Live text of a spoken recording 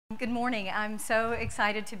Good morning. I'm so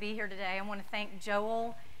excited to be here today. I want to thank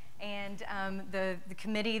Joel and the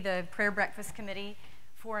committee, the Prayer Breakfast Committee,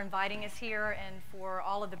 for inviting us here and for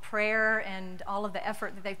all of the prayer and all of the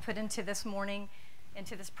effort that they've put into this morning,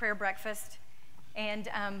 into this prayer breakfast. And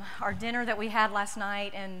our dinner that we had last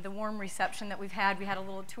night and the warm reception that we've had. We had a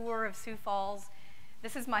little tour of Sioux Falls.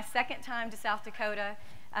 This is my second time to South Dakota,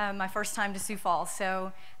 my first time to Sioux Falls.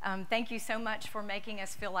 So thank you so much for making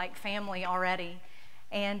us feel like family already.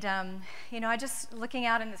 And, I just, looking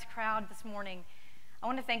out in this crowd this morning, I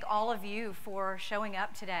want to thank all of you for showing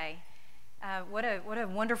up today. What a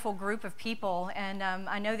wonderful group of people. And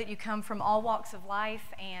I know that you come from all walks of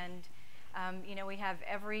life. And, we have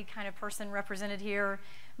every kind of person represented here.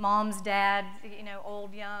 Moms, dads,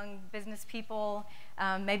 old, young, business people,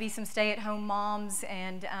 maybe some stay-at-home moms.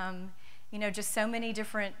 And, just so many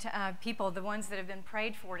different people, the ones that have been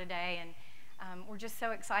prayed for today. And we're just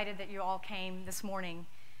so excited that you all came this morning.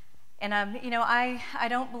 And, I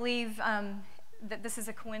don't believe that this is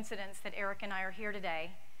a coincidence that Eric and I are here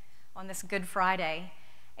today on this Good Friday.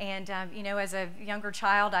 And, as a younger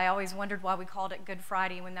child, I always wondered why we called it Good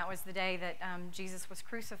Friday when that was the day that Jesus was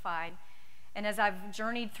crucified. And as I've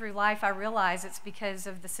journeyed through life, I realize it's because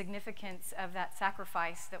of the significance of that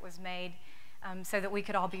sacrifice that was made so that we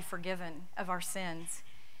could all be forgiven of our sins.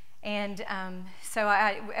 And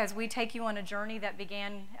as we take you on a journey that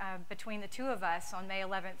began between the two of us on May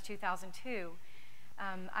 11th, 2002,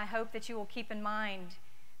 I hope that you will keep in mind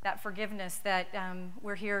that forgiveness that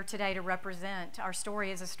we're here today to represent. Our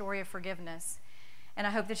story is a story of forgiveness. And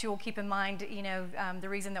I hope that you will keep in mind, the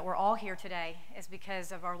reason that we're all here today is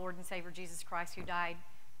because of our Lord and Savior Jesus Christ, who died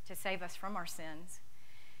to save us from our sins.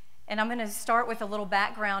 And I'm going to start with a little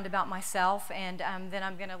background about myself, and then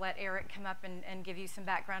I'm going to let Eric come up and give you some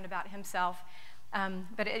background about himself.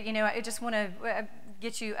 I just want to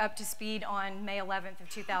get you up to speed on May 11th of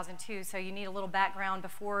 2002, so you need a little background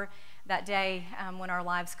before that day when our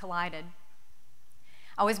lives collided.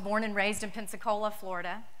 I was born and raised in Pensacola,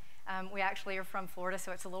 Florida. We actually are from Florida,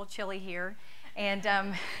 so it's a little chilly here. And,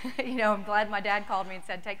 I'm glad my dad called me and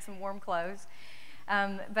said, take some warm clothes.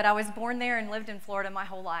 But I was born there and lived in Florida my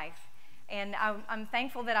whole life. And I'm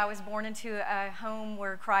thankful that I was born into a home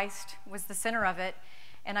where Christ was the center of it.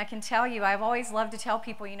 And I can tell you, I've always loved to tell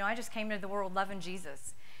people, I just came into the world loving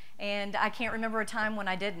Jesus. And I can't remember a time when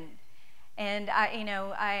I didn't. And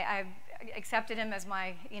I accepted him as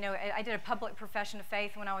my, I did a public profession of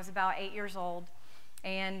faith when I was about 8 years old.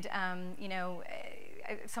 And,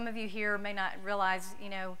 some of you here may not realize,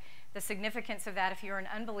 the significance of that if you're an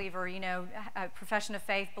unbeliever, a profession of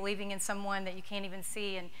faith, believing in someone that you can't even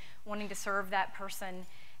see and wanting to serve that person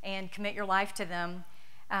and commit your life to them.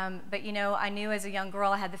 But I knew as a young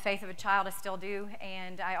girl I had the faith of a child, I still do,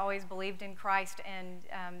 and I always believed in Christ, and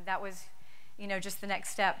that was, just the next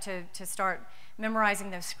step to start memorizing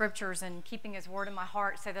those scriptures and keeping his word in my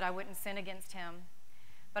heart so that I wouldn't sin against him.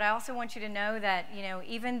 But I also want you to know that,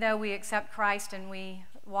 even though we accept Christ and we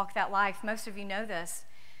walk that life, most of you know this,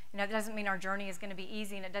 it doesn't mean our journey is going to be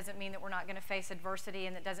easy, and it doesn't mean that we're not going to face adversity,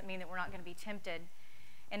 and it doesn't mean that we're not going to be tempted.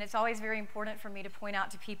 And it's always very important for me to point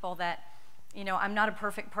out to people that, I'm not a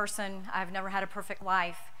perfect person. I've never had a perfect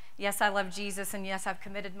life. Yes, I love Jesus, and yes, I've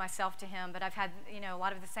committed myself to him, but I've had, a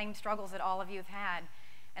lot of the same struggles that all of you have had.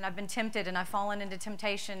 And I've been tempted, and I've fallen into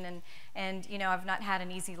temptation, and I've not had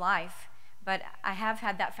an easy life. But I have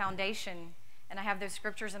had that foundation, and I have those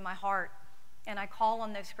scriptures in my heart. And I call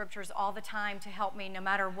on those scriptures all the time to help me no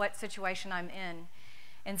matter what situation I'm in.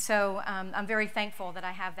 And so I'm very thankful that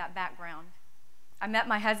I have that background. I met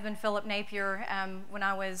my husband, Philip Napier, when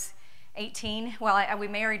I was 18. Well, we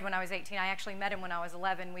married when I was 18. I actually met him when I was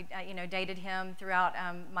 11. We dated him throughout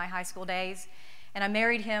my high school days. And I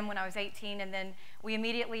married him when I was 18, and then we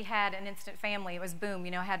immediately had an instant family. It was boom.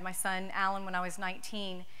 I had my son, Alan, when I was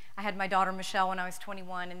 19. I had my daughter, Michelle, when I was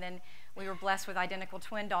 21, and then we were blessed with identical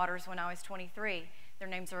twin daughters when I was 23. Their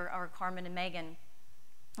names are Carmen and Megan.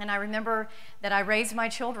 And I remember that I raised my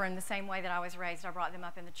children the same way that I was raised. I brought them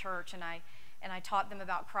up in the church, and I taught them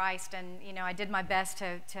about Christ, and I did my best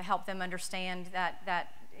to help them understand that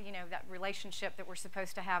relationship that we're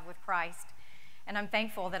supposed to have with Christ. And I'm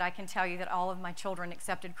thankful that I can tell you that all of my children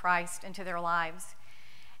accepted Christ into their lives.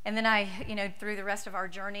 And then I, through the rest of our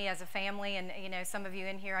journey as a family, and, some of you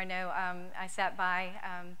in here, I know I sat by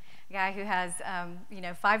a guy who has,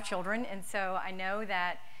 5 children. And so I know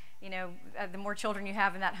that, the more children you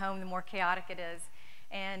have in that home, the more chaotic it is.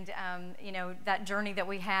 And, that journey that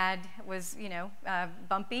we had was,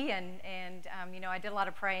 bumpy. And I did a lot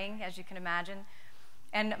of praying, as you can imagine.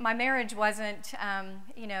 And my marriage wasn't,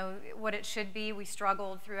 what it should be. We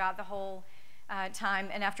struggled throughout the whole time.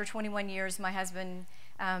 And after 21 years, my husband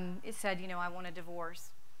it said, I want a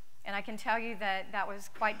divorce. And I can tell you that that was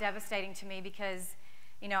quite devastating to me because,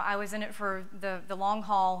 I was in it for the long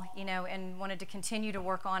haul, and wanted to continue to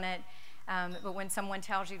work on it. But when someone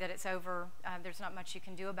tells you that it's over, there's not much you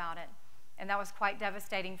can do about it. And that was quite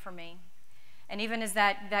devastating for me. And even as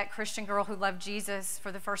that Christian girl who loved Jesus,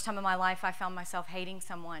 for the first time in my life, I found myself hating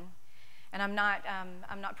someone. And I'm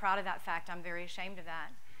not proud of that fact. I'm very ashamed of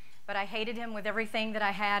that. But I hated him with everything that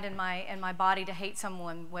I had in my body to hate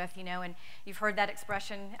someone with, And you've heard that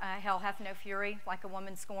expression, hell hath no fury, like a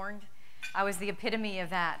woman scorned. I was the epitome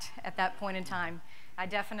of that at that point in time. I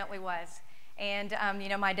definitely was. And,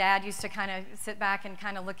 my dad used to kind of sit back and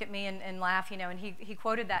kind of look at me and laugh, and he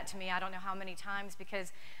quoted that to me I don't know how many times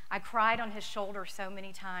because I cried on his shoulder so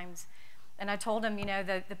many times. And I told him,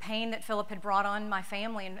 the pain that Philip had brought on my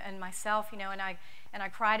family and myself, and I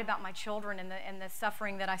cried about my children and the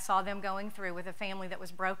suffering that I saw them going through with a family that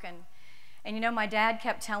was broken. And, my dad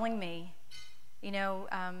kept telling me,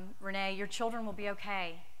 Renee, your children will be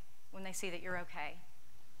okay when they see that you're okay.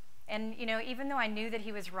 And, even though I knew that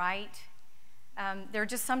he was right, there are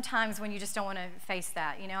just some times when you just don't want to face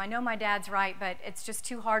that. I know my dad's right, but it's just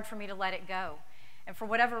too hard for me to let it go. And for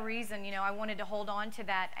whatever reason, I wanted to hold on to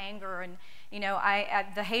that anger. And,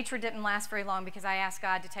 the hatred didn't last very long because I asked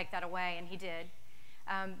God to take that away, and he did.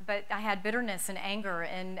 But I had bitterness and anger,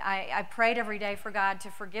 and I prayed every day for God to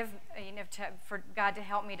forgive, for God to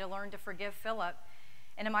help me to learn to forgive Philip.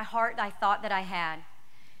 And in my heart, I thought that I had.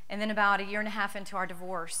 And then about a year and a half into our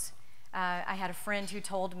divorce, I had a friend who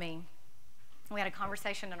told me, we had a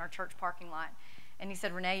conversation in our church parking lot, and he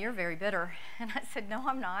said, Renee, you're very bitter. And I said, no,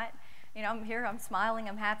 I'm not. I'm here, I'm smiling,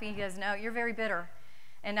 I'm happy. He goes, no, you're very bitter.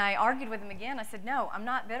 And I argued with him again. I said, no, I'm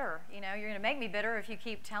not bitter. You're going to make me bitter if you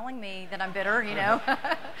keep telling me that I'm bitter,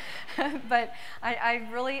 But I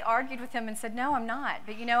really argued with him and said, no, I'm not.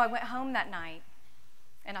 But, I went home that night,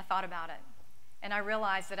 and I thought about it. And I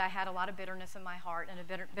realized that I had a lot of bitterness in my heart and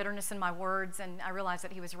a bitterness in my words, and I realized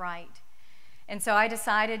that he was right. And so I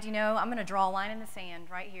decided, I'm going to draw a line in the sand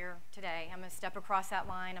right here today. I'm going to step across that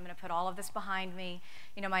line. I'm going to put all of this behind me.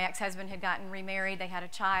 My ex-husband had gotten remarried. They had a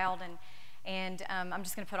child, and I'm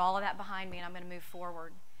just going to put all of that behind me, and I'm going to move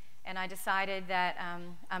forward. And I decided that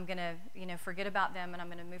I'm going to, forget about them, and I'm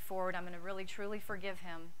going to move forward. I'm going to really, truly forgive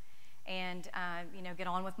him and, get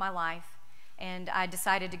on with my life. And I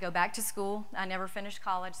decided to go back to school. I never finished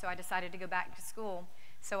college, so I decided to go back to school.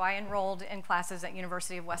 So I enrolled in classes at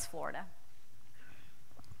University of West Florida.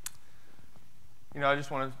 I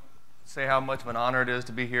just want to say how much of an honor it is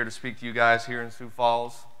to be here to speak to you guys here in Sioux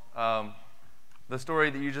Falls. The story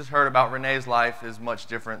that you just heard about Renee's life is much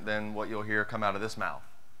different than what you'll hear come out of this mouth.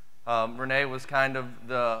 Renee was kind of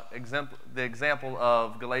the example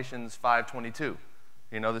of Galatians 5:22.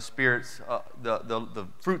 The spirits, the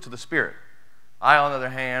fruits of the Spirit. I, on the other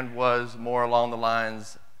hand, was more along the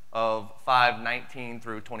lines of 5:19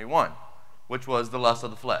 through 21, which was the lust of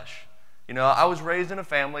the flesh. I was raised in a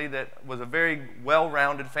family that was a very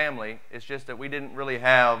well-rounded family. It's just that we didn't really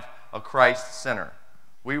have a Christ center.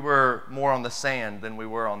 We were more on the sand than we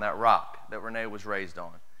were on that rock that Renee was raised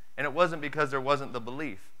on. And it wasn't because there wasn't the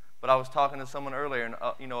belief. But I was talking to someone earlier,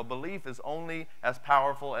 and a belief is only as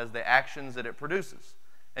powerful as the actions that it produces.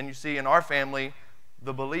 And you see, in our family,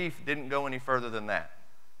 the belief didn't go any further than that.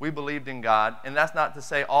 We believed in God, and that's not to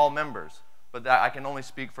say all members, but that I can only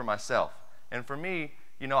speak for myself. And for me,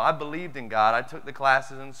 I believed in God. I took the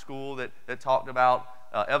classes in school that talked about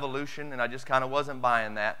evolution, and I just kind of wasn't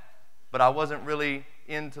buying that. But I wasn't really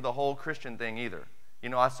into the whole Christian thing either.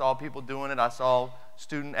 I saw people doing it. I saw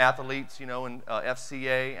student athletes, in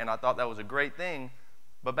FCA, and I thought that was a great thing.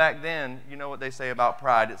 But back then, you know what they say about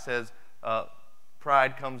pride. It says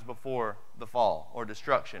pride comes before the fall or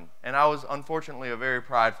destruction. And I was unfortunately a very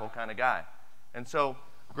prideful kind of guy. And so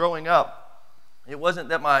growing up, it wasn't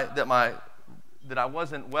that I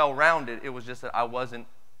wasn't well-rounded. It was just that I wasn't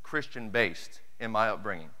Christian-based in my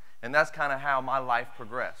upbringing. And that's kind of how my life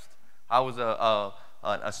progressed. I was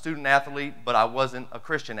a student athlete, but I wasn't a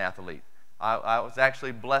Christian athlete. I was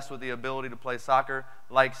actually blessed with the ability to play soccer.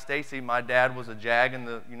 Like Stacy, my dad was a JAG in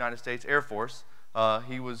the United States Air Force.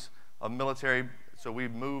 He was a military, so we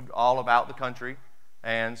moved all about the country.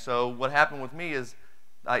 And so what happened with me is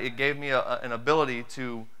it gave me an ability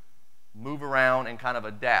to move around and kind of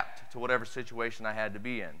adapt to whatever situation I had to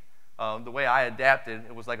be in. The way I adapted,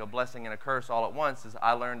 it was like a blessing and a curse all at once, is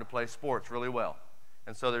I learned to play sports really well.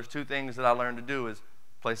 And so there's two things that I learned to do is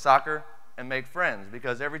play soccer and make friends,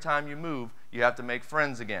 because every time you move, you have to make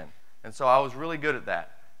friends again. And so I was really good at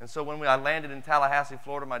that. And so when I landed in Tallahassee,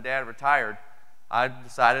 Florida, my dad retired, I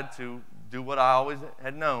decided to do what I always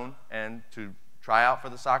had known and to try out for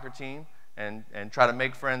the soccer team and try to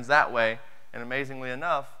make friends that way. And amazingly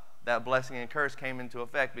enough, that blessing and curse came into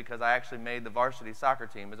effect because I actually made the varsity soccer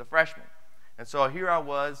team as a freshman. And so here I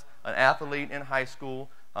was, an athlete in high school.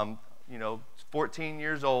 I'm 14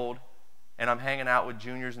 years old, and I'm hanging out with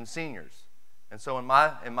juniors and seniors. And so in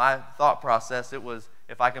my thought process, it was,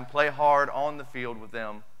 if I can play hard on the field with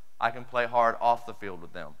them, I can play hard off the field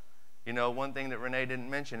with them. One thing that Renee didn't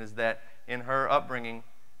mention is that in her upbringing,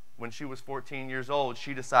 when she was 14 years old,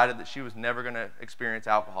 she decided that she was never going to experience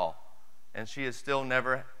alcohol. And she has still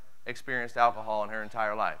never experienced alcohol in her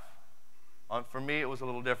entire life. For me, it was a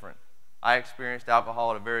little different. I experienced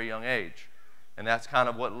alcohol at a very young age. And that's kind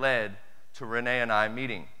of what led to Renee and I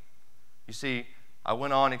meeting. You see, I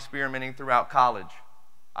went on experimenting throughout college.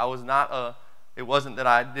 It wasn't that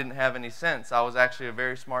I didn't have any sense. I was actually a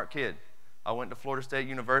very smart kid. I went to Florida State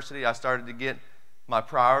University. I started to get my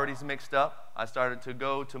priorities mixed up. I started to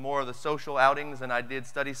go to more of the social outings than I did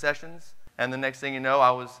study sessions. And the next thing you know,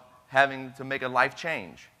 I was having to make a life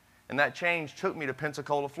change. And that change took me to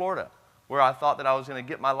Pensacola, Florida, where I thought that I was going to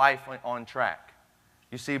get my life on track.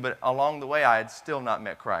 You see, but along the way, I had still not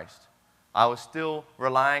met Christ. I was still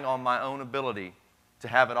relying on my own ability to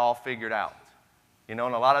have it all figured out. And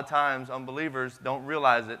a lot of times, unbelievers don't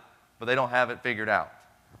realize it, but they don't have it figured out.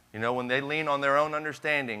 When they lean on their own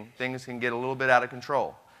understanding, things can get a little bit out of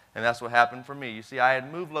control. And that's what happened for me. You see, I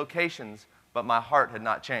had moved locations, but my heart had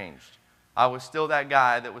not changed. I was still that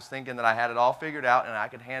guy that was thinking that I had it all figured out and I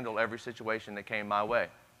could handle every situation that came my way.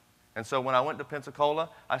 And so when I went to Pensacola,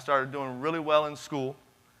 I started doing really well in school.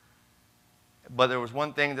 But there was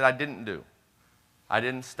one thing that I didn't do. I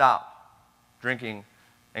didn't stop drinking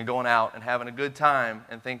and going out and having a good time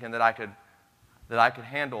and thinking that I could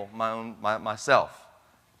handle myself.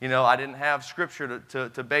 I didn't have scripture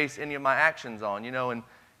to base any of my actions on.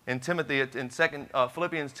 In Timothy, in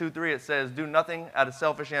Philippians 2:3, it says, "Do nothing out of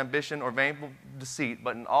selfish ambition or vain deceit,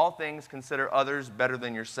 but in all things consider others better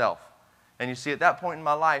than yourself." And you see, at that point in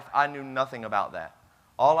my life, I knew nothing about that.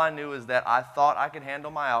 All I knew is that I thought I could handle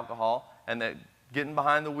my alcohol and that getting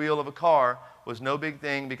behind the wheel of a car was no big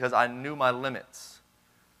thing because I knew my limits.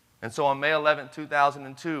 And so on May 11,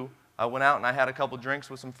 2002, I went out and I had a couple drinks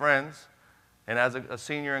with some friends. And as a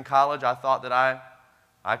senior in college, I thought that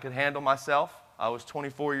I could handle myself. I was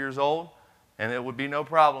 24 years old, and it would be no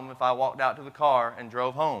problem if I walked out to the car and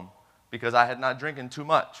drove home because I had not drinking too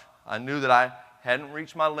much. I knew that I hadn't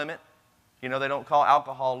reached my limit. They don't call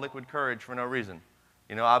alcohol liquid courage for no reason.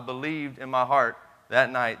 I believed in my heart that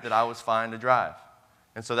night that I was fine to drive.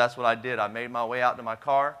 And so that's what I did. I made my way out to my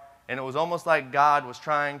car, and it was almost like God was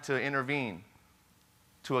trying to intervene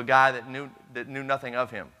to a guy that knew nothing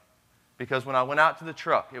of him. Because when I went out to the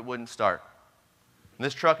truck, it wouldn't start. And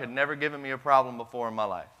this truck had never given me a problem before in my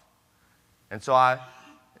life. And so I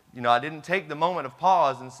didn't take the moment of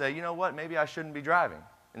pause and say, you know what, maybe I shouldn't be driving.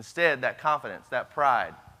 Instead, that confidence, that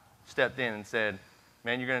pride stepped in and said,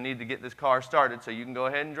 man, you're going to need to get this car started so you can go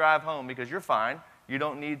ahead and drive home because you're fine. You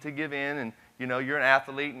don't need to give in, and you're an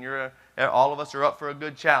athlete, and all of us are up for a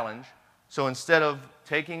good challenge. So instead of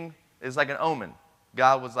it's like an omen.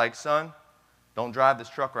 God was like, son, don't drive this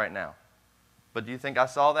truck right now. But do you think I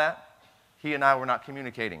saw that? He and I were not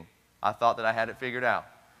communicating. I thought that I had it figured out.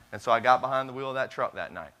 And so I got behind the wheel of that truck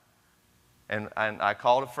that night. And I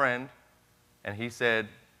called a friend, and he said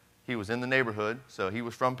he was in the neighborhood, so he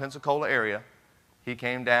was from Pensacola area. He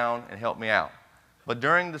came down and helped me out. But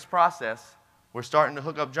during this process, we're starting to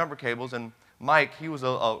hook up jumper cables, and Mike, he was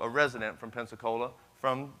a resident from Pensacola,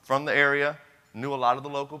 from the area, knew a lot of the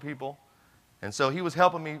local people. And so he was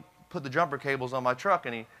helping me put the jumper cables on my truck,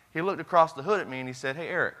 and he looked across the hood at me and he said, hey,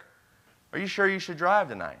 Eric, are you sure you should drive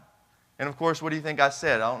tonight? And of course, what do you think I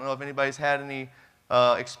said? I don't know if anybody's had any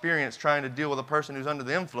experience trying to deal with a person who's under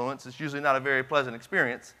the influence. It's usually not a very pleasant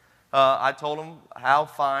experience. I told him how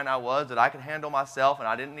fine I was, that I could handle myself and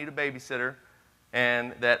I didn't need a babysitter,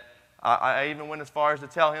 and that I even went as far as to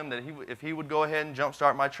tell him that if he would go ahead and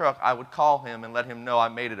jumpstart my truck, I would call him and let him know I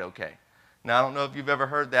made it okay. Now, I don't know if you've ever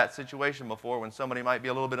heard that situation before when somebody might be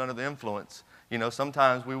a little bit under the influence.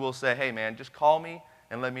 Sometimes we will say, hey, man, just call me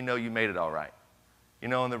and let me know you made it all right.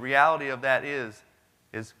 And the reality of that is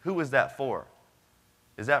who is that for?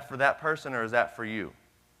 Is that for that person or is that for you?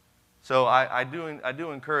 So I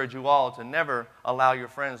do encourage you all to never allow your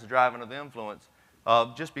friends to drive under the influence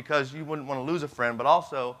just because you wouldn't want to lose a friend, but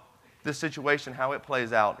also this situation, how it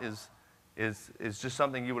plays out, is just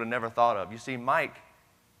something you would have never thought of. You see, Mike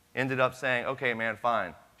ended up saying, okay, man,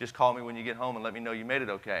 fine. Just call me when you get home and let me know you made it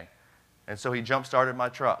okay. And so he jump-started my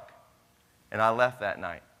truck, and I left that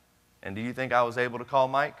night. And do you think I was able to call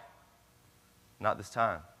Mike? Not this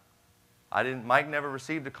time. Mike never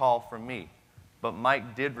received a call from me. But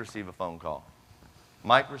Mike did receive a phone call.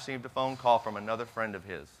 Mike received a phone call from another friend of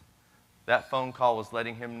his. That phone call was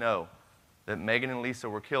letting him know that Megan and Lisa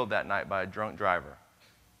were killed that night by a drunk driver.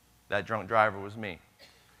 That drunk driver was me.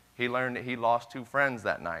 He learned that he lost 2 friends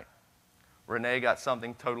that night. Renee got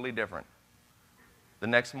something totally different. The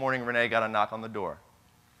next morning, Renee got a knock on the door.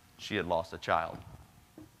 She had lost a child.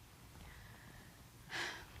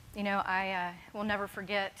 You know, I will never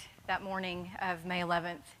forget that morning of May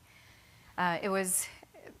 11th. It was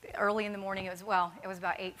early in the morning. It was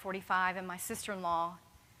about 8:45, and my sister-in-law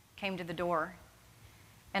came to the door.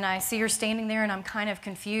 And I see her standing there, and I'm kind of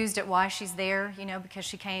confused at why she's there, you know, because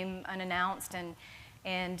she came unannounced.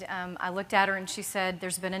 And I looked at her, and she said,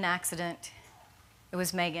 "There's been an accident. It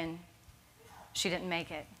was Megan. She didn't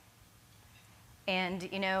make it."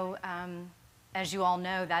 And, you know, as you all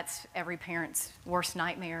know, that's every parent's worst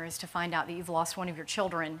nightmare, is to find out that you've lost one of your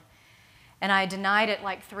children. And I denied it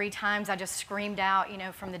like 3 times. I just screamed out, you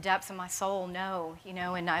know, from the depths of my soul, "No," you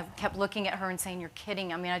know, and I kept looking at her and saying, "You're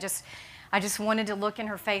kidding." I mean, I just wanted to look in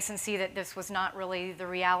her face and see that this was not really the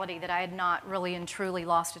reality, that I had not really and truly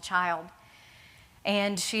lost a child.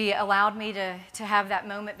 And she allowed me to have that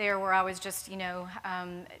moment there where I was just, you know,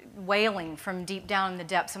 wailing from deep down in the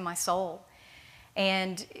depths of my soul.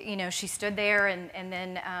 And, you know, she stood there, and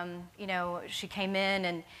then, you know, she came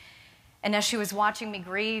in, and as she was watching me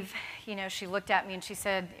grieve, you know, she looked at me and she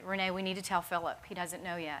said, "Renee, we need to tell Philip. He doesn't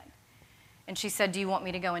know yet." And she said, "Do you want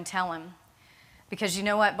me to go and tell him?" Because you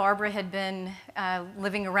know what? Barbara had been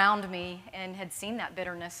living around me and had seen that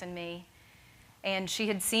bitterness in me. And she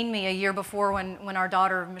had seen me a year before when our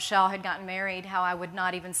daughter Michelle had gotten married, how I would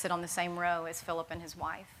not even sit on the same row as Philip and his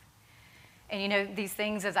wife. And, you know, these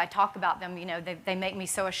things, as I talk about them, you know, they make me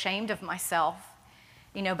so ashamed of myself,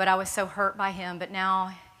 you know, but I was so hurt by him. But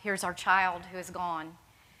now here's our child who is gone.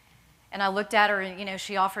 And I looked at her, and, you know,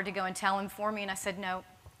 she offered to go and tell him for me, and I said, "No,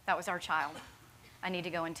 that was our child. I need to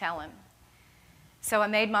go and tell him." So I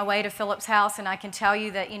made my way to Philip's house, and I can tell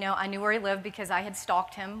you that, you know, I knew where he lived because I had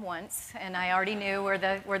stalked him once, and I already knew where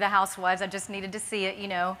the house was. I just needed to see it, you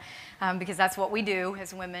know, because that's what we do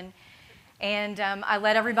as women. And I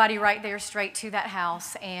led everybody right there straight to that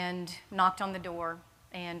house and knocked on the door,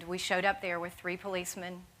 and we showed up there with 3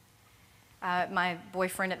 policemen. My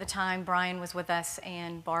boyfriend at the time, Brian, was with us,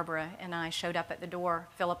 and Barbara and I showed up at the door.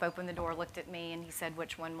 Philip opened the door, looked at me, and he said,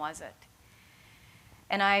 "Which one was it?"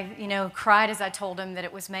 And I, you know, cried as I told him that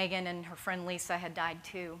it was Megan, and her friend Lisa had died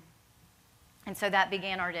too. And so that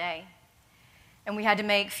began our day. And we had to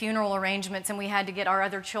make funeral arrangements, and we had to get our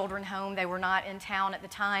other children home. They were not in town at the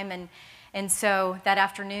time. And so that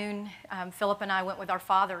afternoon, Philip and I went with our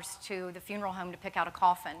fathers to the funeral home to pick out a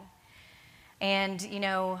coffin. And, you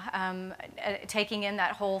know, taking in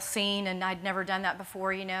that whole scene, and I'd never done that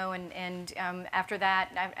before, you know, and after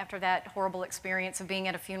that horrible experience of being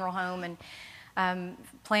at a funeral home and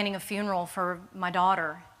planning a funeral for my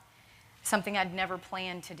daughter, something I'd never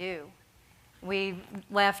planned to do. We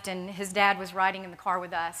left, and his dad was riding in the car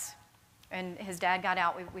with us, and his dad got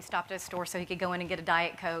out. We stopped at a store so he could go in and get a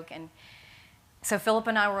Diet Coke, and so Philip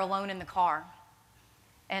and I were alone in the car.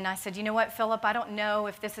 And I said, "You know what, Philip, I don't know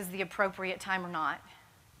if this is the appropriate time or not,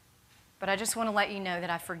 but I just want to let you know that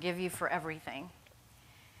I forgive you for everything."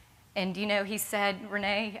 And, you know, he said,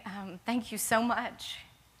 "Renee, thank you so much.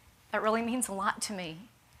 That really means a lot to me."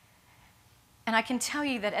 And I can tell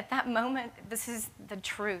you that at that moment, this is the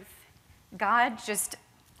truth. God just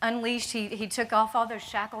unleashed, he took off all those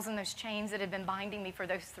shackles and those chains that had been binding me for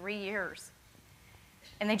those 3 years.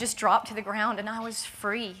 And they just dropped to the ground, and I was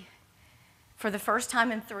free. For the first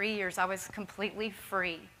time in 3 years, I was completely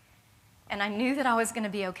free. And I knew that I was going to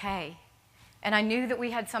be okay. And I knew that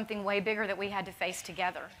we had something way bigger that we had to face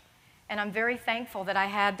together. And I'm very thankful that I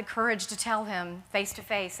had the courage to tell him face to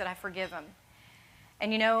face that I forgive him.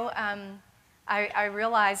 And, you know, I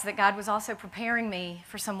realized that God was also preparing me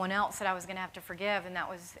for someone else that I was going to have to forgive, and that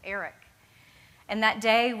was Eric. And that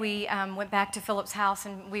day, we went back to Philip's house,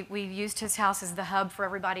 and we used his house as the hub for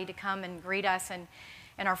everybody to come and greet us. And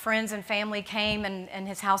our friends and family came, and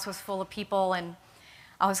his house was full of people. And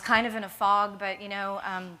I was kind of in a fog, but, you know,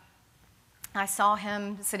 I saw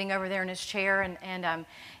him sitting over there in his chair. And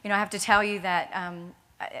you know, I have to tell you that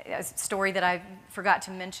a story that I forgot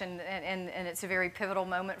to mention, and it's a very pivotal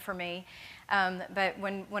moment for me. But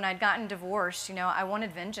when I'd gotten divorced, you know, I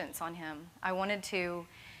wanted vengeance on him. I wanted to,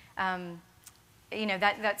 you know,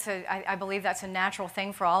 I believe that's a natural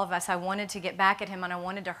thing for all of us. I wanted to get back at him, and I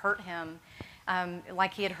wanted to hurt him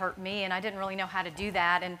like he had hurt me, and I didn't really know how to do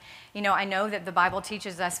that. And, I know that the Bible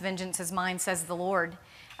teaches us vengeance is mine, says the Lord.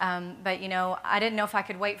 But, I didn't know if I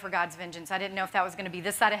could wait for God's vengeance. I didn't know if that was going to be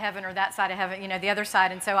this side of heaven or that side of heaven, the other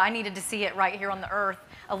side. And so I needed to see it right here on the earth,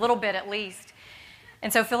 a little bit at least.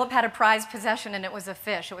 And so Philip had a prized possession, and it was a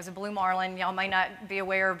fish. It was a blue marlin. Y'all may not be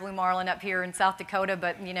aware of blue marlin up here in South Dakota,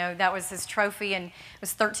 but, that was his trophy, and it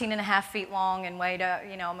was 13 and a half feet long and weighed,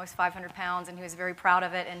 almost 500 pounds, and he was very proud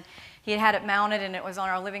of it. And he had it mounted, and it was on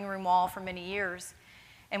our living room wall for many years.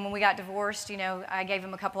 And when we got divorced, I gave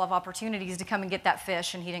him a couple of opportunities to come and get that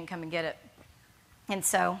fish, and he didn't come and get it. And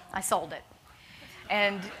so I sold it.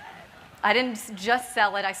 And I didn't just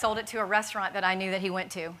sell it. I sold it to a restaurant that I knew that he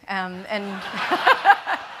went to. And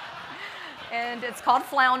it's called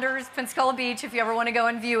Flounders, Pensacola Beach, if you ever want to go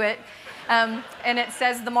and view it. And it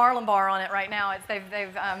says the Marlin Bar on it right now. They've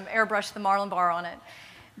airbrushed the Marlin Bar on it.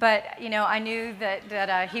 But, I knew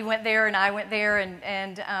that he went there and I went there,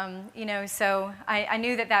 and so I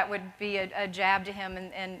knew that would be a jab to him,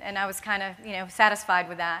 and I was kind of, satisfied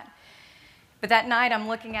with that. But that night I'm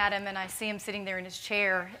looking at him, and I see him sitting there in his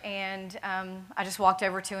chair, and I just walked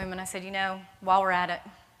over to him and I said, while we're at it,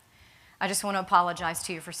 I just want to apologize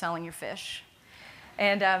to you for selling your fish.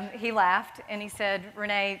 And he laughed, and he said,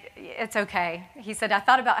 Renee, it's okay. He said, I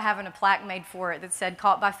thought about having a plaque made for it that said,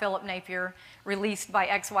 caught by Philip Napier, released by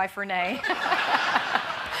ex-wife Renee.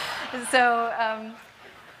 So,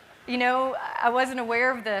 I wasn't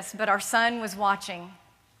aware of this, but our son was watching,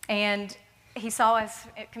 and he saw us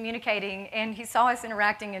communicating, and he saw us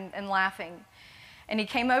interacting and laughing. And he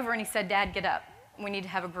came over and he said, Dad, get up. We need to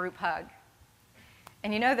have a group hug.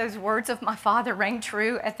 And those words of my father rang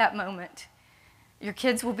true at that moment. Your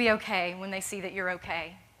kids will be okay when they see that you're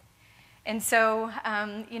okay. And so,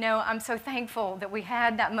 I'm so thankful that we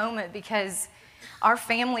had that moment, because our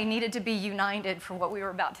family needed to be united for what we were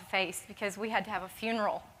about to face, because we had to have a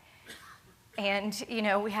funeral. And,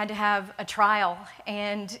 we had to have a trial.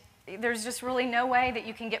 And there's just really no way that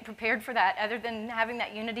you can get prepared for that other than having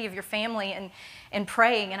that unity of your family and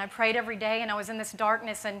praying. And I prayed every day, and I was in this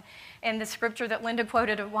darkness. And the scripture that Linda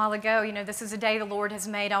quoted a while ago, this is a day the Lord has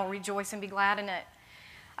made. I'll rejoice and be glad in it.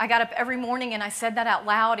 I got up every morning and I said that out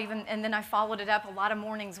loud, and then I followed it up a lot of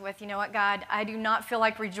mornings with, what, God, I do not feel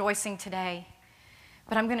like rejoicing today,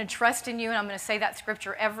 but I'm going to trust in you, and I'm going to say that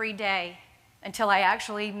scripture every day until I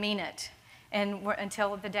actually mean it, and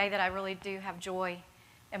until the day that I really do have joy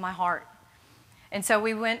in my heart. And so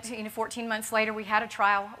we went, 14 months later, we had a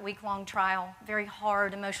trial, a week-long trial, very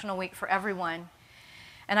hard, emotional week for everyone.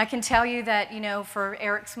 And I can tell you that, for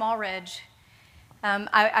Eric Smallridge,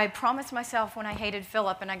 I promised myself when I hated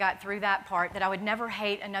Philip, and I got through that part, that I would never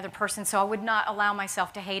hate another person, so I would not allow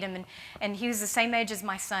myself to hate him. And he was the same age as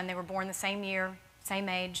my son. They were born the same year, same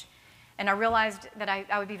age. And I realized that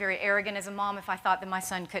I would be very arrogant as a mom if I thought that my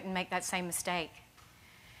son couldn't make that same mistake.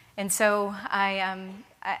 And so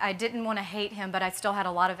I didn't want to hate him, but I still had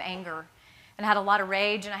a lot of anger. And I had a lot of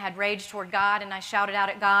rage, and I had rage toward God, and I shouted out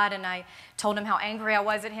at God, and I told him how angry I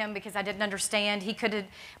was at him because I didn't understand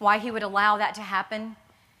why he would allow that to happen.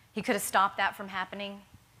 He could have stopped that from happening.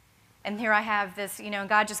 And here I have this,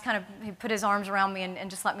 God just he put his arms around me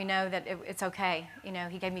and just let me know that it's okay.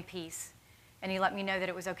 He gave me peace. And he let me know that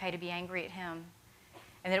it was okay to be angry at him,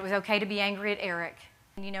 and that it was okay to be angry at Eric.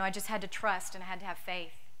 And, I just had to trust, and I had to have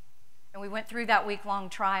faith. And we went through that week-long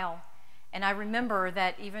trial. And I remember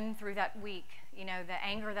that even through that week, the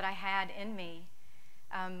anger that I had in me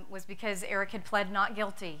was because Eric had pled not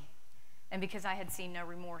guilty, and because I had seen no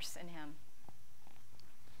remorse in him.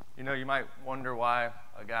 You might wonder why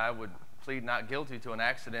a guy would plead not guilty to an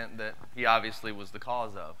accident that he obviously was the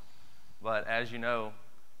cause of. But as you know,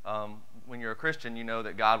 when you're a Christian, you know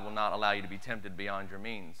that God will not allow you to be tempted beyond your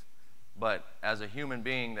means. But as a human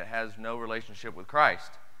being that has no relationship with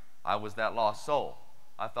Christ, I was that lost soul.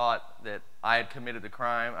 I thought that I had committed a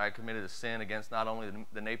crime. I had committed a sin against not only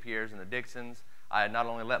the Napiers and the Dixons. I had not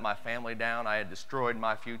only let my family down, I had destroyed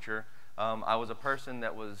my future. I was a person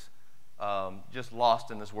that was just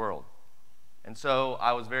lost in this world. And so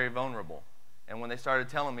I was very vulnerable. And when they started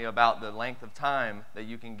telling me about the length of time that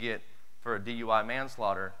you can get for a DUI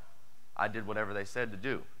manslaughter, I did whatever they said to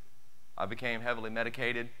do. I became heavily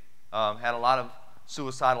medicated, had a lot of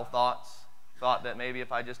suicidal thoughts, thought that maybe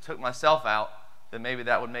if I just took myself out, then maybe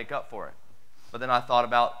that would make up for it. But then I thought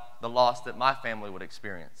about the loss that my family would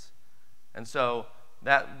experience. And so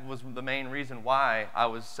that was the main reason why I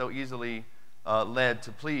was so easily led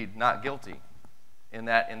to plead not guilty in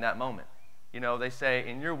that moment. They say,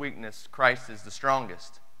 in your weakness, Christ is the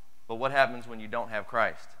strongest. But what happens when you don't have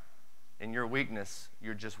Christ? In your weakness,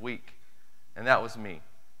 you're just weak. And that was me.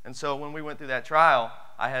 And so when we went through that trial,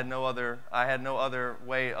 I had no other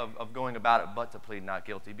way of going about it but to plead not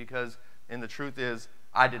guilty, because the truth is,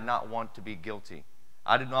 I did not want to be guilty.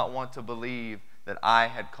 I did not want to believe that I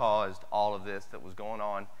had caused all of this that was going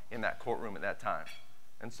on in that courtroom at that time.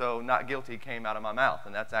 And so not guilty came out of my mouth,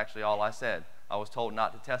 and that's actually all I said. I was told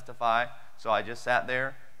not to testify, so I just sat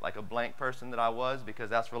there like a blank person that I was, because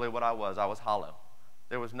that's really what I was. I was hollow.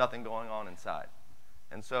 There was nothing going on inside.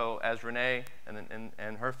 And so as Renee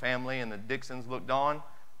and her family and the Dixons looked on,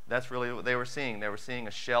 that's really what they were seeing. They were seeing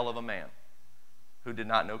a shell of a man who did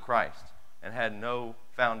not know Christ and had no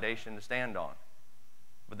foundation to stand on.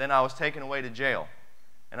 But then I was taken away to jail.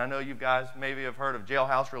 And I know you guys maybe have heard of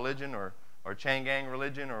jailhouse religion or chain gang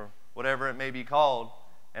religion or whatever it may be called.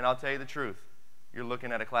 And I'll tell you the truth. You're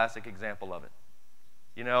looking at a classic example of it.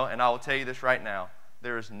 You know, and I will tell you this right now.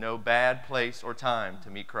 There is no bad place or time to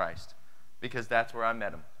meet Christ, because that's where I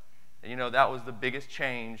met him. And you know, that was the biggest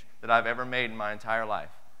change that I've ever made in my entire life.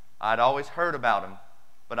 I'd always heard about him,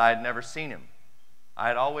 but I had never seen him. I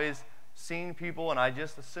had always seen people, and I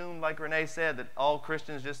just assumed, like Renee said, that all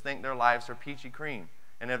Christians just think their lives are peachy cream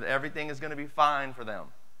and everything is going to be fine for them.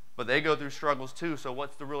 But they go through struggles too, so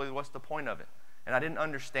what's the point of it? And I didn't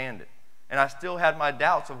understand it. And I still had my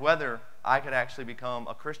doubts of whether I could actually become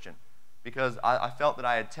a Christian, because I felt that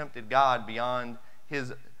I had tempted God beyond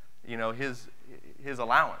his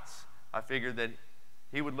allowance. I figured that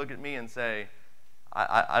he would look at me and say,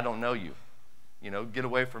 I don't know you. You know, get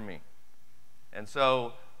away from me. And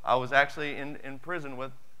so I was actually in prison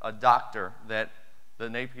with a doctor that the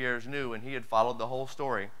Napiers knew, and he had followed the whole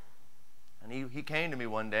story. And he came to me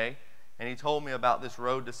one day, and he told me about this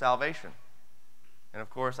road to salvation. And of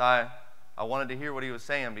course, I wanted to hear what he was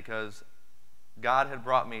saying, because God had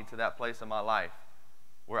brought me to that place in my life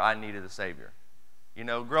where I needed a Savior. You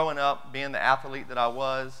know, growing up, being the athlete that I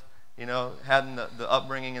was, you know, having the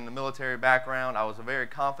upbringing in the military background, I was a very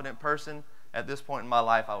confident person. At this point in my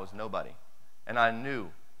life, I was nobody. And I knew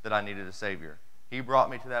that I needed a Savior. He brought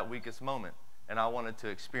me to that weakest moment, and I wanted to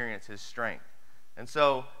experience his strength. And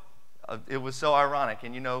so it was so ironic.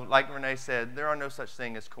 And, you know, like Renee said, there are no such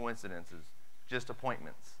thing as coincidences, just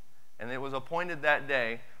appointments. And it was appointed that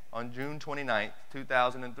day on June 29th,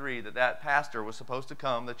 2003, that pastor was supposed to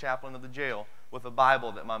come, the chaplain of the jail, with a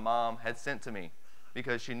Bible that my mom had sent to me,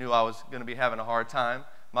 because she knew I was going to be having a hard time.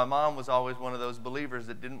 My mom was always one of those believers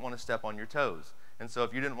that didn't want to step on your toes. And so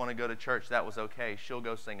if you didn't want to go to church, that was okay. She'll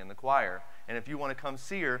go sing in the choir. And if you want to come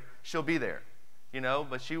see her, she'll be there. You know,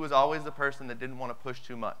 but she was always the person that didn't want to push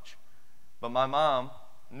too much. But my mom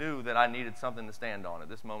knew that I needed something to stand on at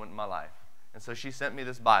this moment in my life. And so she sent me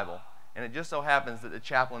this Bible. And it just so happens that the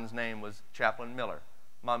chaplain's name was Chaplain Miller.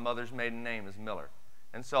 My mother's maiden name is Miller.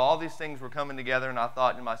 And so all these things were coming together, and I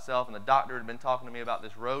thought to myself, and the doctor had been talking to me about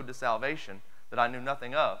this road to salvation that I knew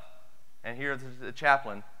nothing of. And here's the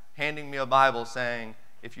chaplain handing me a Bible saying,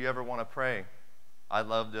 if you ever want to pray, I'd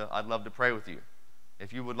love to pray with you.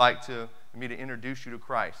 If you would like me to introduce you to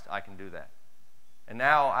Christ, I can do that. And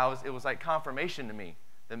now it was like confirmation to me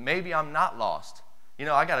that maybe I'm not lost. You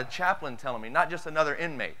know, I got a chaplain telling me, not just another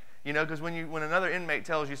inmate. You know, because when another inmate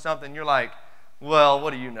tells you something, you're like, well,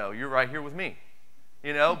 what do you know? You're right here with me.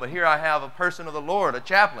 You know, but here I have a person of the Lord, a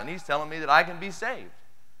chaplain. He's telling me that I can be saved.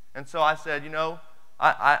 And so I said, you know,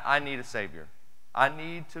 I need a Savior. I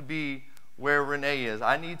need to be where Renee is.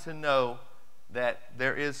 I need to know that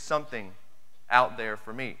there is something out there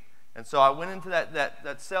for me. And so I went into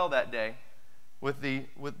that cell that day with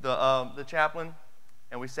the chaplain,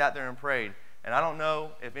 and we sat there and prayed. And I don't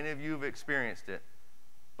know if any of you have experienced it,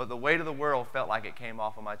 but the weight of the world felt like it came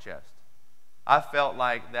off of my chest. I felt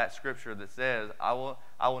like that scripture that says, I will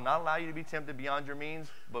not allow you to be tempted beyond your means,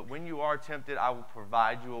 but when you are tempted, I will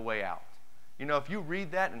provide you a way out. You know, if you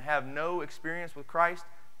read that and have no experience with Christ,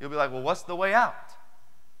 you'll be like, well, what's the way out?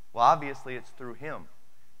 Well, obviously it's through him.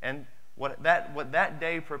 And what that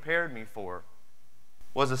day prepared me for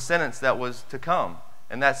was a sentence that was to come.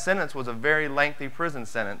 And that sentence was a very lengthy prison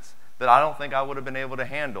sentence that I don't think I would have been able to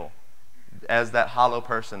handle as that hollow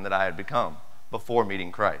person that I had become before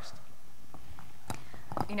meeting Christ.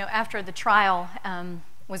 You know, after the trial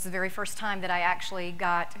was the very first time that I actually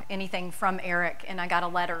got anything from Eric, and I got a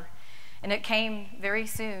letter. And it came very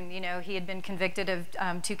soon. You know, he had been convicted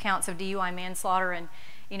of 2 counts of DUI manslaughter, and,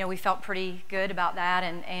 you know, we felt pretty good about that,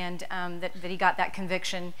 and that he got that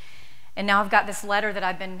conviction. And now I've got this letter that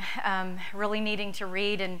I've been really needing to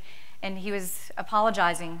read, and he was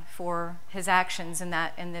apologizing for his actions in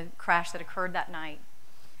the crash that occurred that night.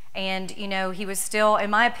 And, you know, he was still, in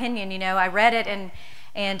my opinion, you know, I read it,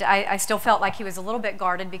 and I still felt like he was a little bit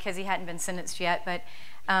guarded because he hadn't been sentenced yet. But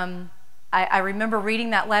I remember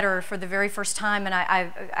reading that letter for the very first time, and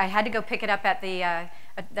I had to go pick it up at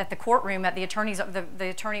the courtroom. At the attorney's, the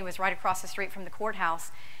attorney was right across the street from the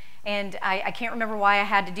courthouse, and I can't remember why I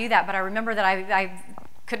had to do that, but I remember that I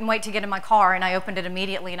couldn't wait to get in my car, and I opened it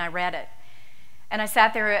immediately and I read it. And I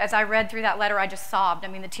sat there, as I read through that letter, I just sobbed. I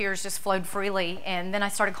mean, the tears just flowed freely. And then I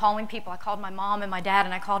started calling people. I called my mom and my dad,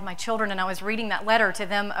 and I called my children, and I was reading that letter to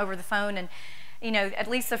them over the phone. And, you know, at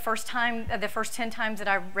least the first 10 times that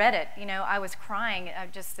I read it, you know, I was crying.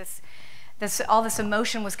 Just all this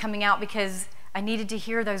emotion was coming out because I needed to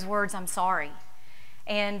hear those words, "I'm sorry."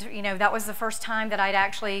 And, you know, that was the first time that I'd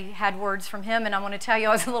actually had words from him. And I want to tell you,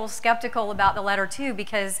 I was a little skeptical about the letter, too,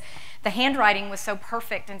 because the handwriting was so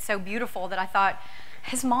perfect and so beautiful that I thought,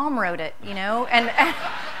 his mom wrote it, you know?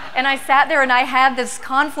 And I sat there and I had this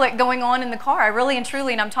conflict going on in the car. I really and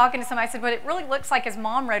truly, and I'm talking to somebody, I said, but it really looks like his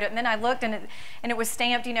mom wrote it. And then I looked and it was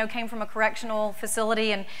stamped, you know, came from a correctional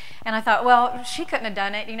facility. And I thought, well, she couldn't have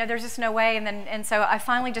done it. You know, there's just no way. And so I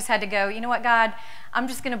finally just had to go, you know what, God, I'm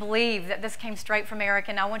just going to believe that this came straight from Eric.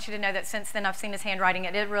 And I want you to know that since then I've seen his handwriting.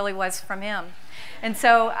 It really was from him. And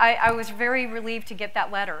so I was very relieved to get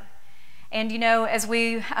that letter. And, you know, as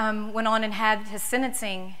we went on and had his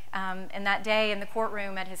sentencing, and that day in the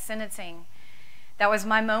courtroom at his sentencing, that was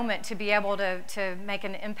my moment to be able to make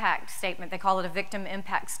an impact statement. They call it a victim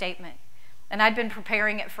impact statement. And I'd been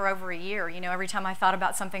preparing it for over a year. You know, every time I thought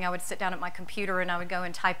about something, I would sit down at my computer and I would go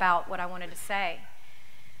and type out what I wanted to say.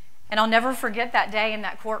 And I'll never forget that day in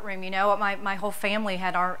that courtroom. You know, my whole family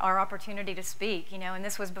had our opportunity to speak, you know, and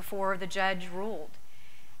this was before the judge ruled.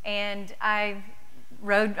 And I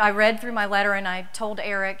read through my letter, and I told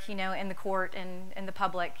Eric, you know, in the court and in the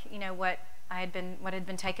public, you know, what had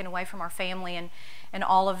been taken away from our family, and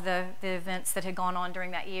all of the events that had gone on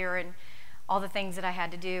during that year, and all the things that I had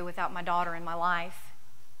to do without my daughter in my life.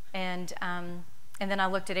 And then I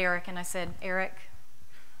looked at Eric and I said, Eric,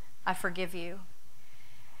 I forgive you.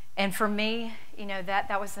 And for me, you know,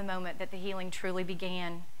 that was the moment that the healing truly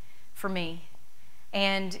began for me.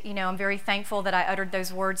 And, you know, I'm very thankful that I uttered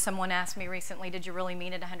those words. Someone asked me recently, did you really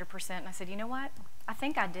mean it 100%? And I said, you know what? I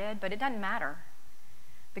think I did, but it doesn't matter.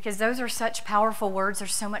 Because those are such powerful words.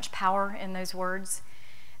 There's so much power in those words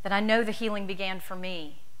that I know the healing began for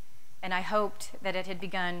me. And I hoped that it had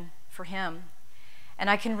begun for him. And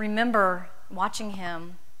I can remember watching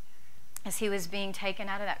him as he was being taken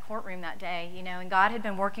out of that courtroom that day, you know, and God had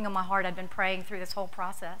been working on my heart. I'd been praying through this whole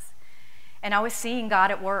process. And I was seeing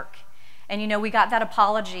God at work. And, you know, we got that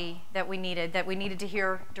apology that we needed to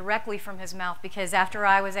hear directly from his mouth, because after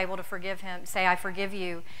I was able to forgive him, say, I forgive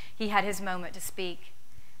you, he had his moment to speak.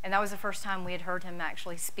 And that was the first time we had heard him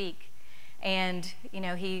actually speak. And, you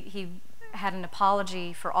know, he had an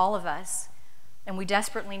apology for all of us, and we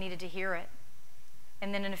desperately needed to hear it.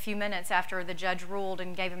 And then in a few minutes after the judge ruled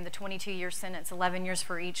and gave him the 22-year sentence, 11 years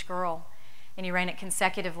for each girl, and he ran it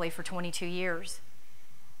consecutively for 22 years,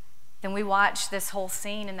 then we watched this whole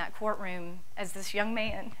scene in that courtroom as this young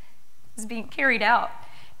man was being carried out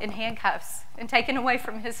in handcuffs and taken away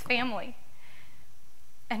from his family.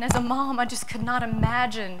 And as a mom, I just could not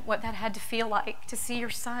imagine what that had to feel like, to see your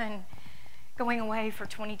son going away for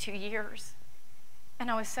 22 years. And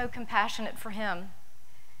I was so compassionate for him.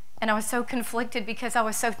 And I was so conflicted because I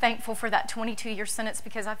was so thankful for that 22-year sentence,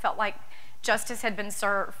 because I felt like justice had been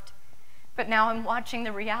served. But now I'm watching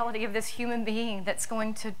the reality of this human being that's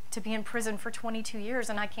going to be in prison for 22 years,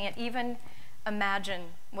 and I can't even imagine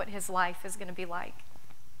what his life is going to be like.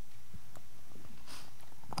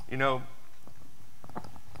 You know,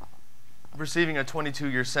 receiving a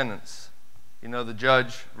 22-year sentence, you know, the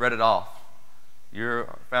judge read it off.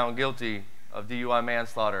 You're found guilty of DUI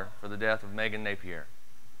manslaughter for the death of Megan Napier.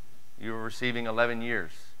 You were receiving 11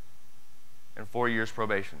 years and 4 years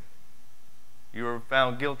probation. You were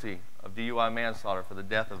found guilty of DUI manslaughter for the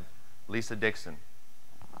death of Lisa Dixon.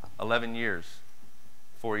 11 years,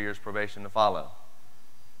 4 years probation to follow.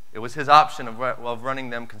 It was his option of running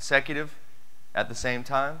them consecutive at the same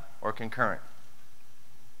time or concurrent.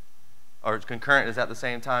 Or concurrent is at the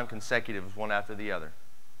same time, consecutive is one after the other.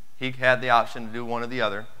 He had the option to do one or the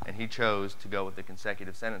other, and he chose to go with the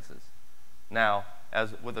consecutive sentences. Now,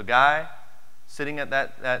 as with a guy sitting at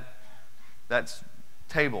that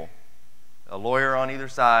table, a lawyer on either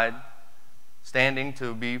side, standing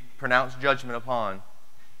to be pronounced judgment upon,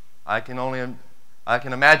 I can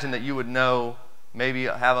imagine that you would know, maybe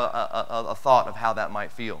have a thought of how that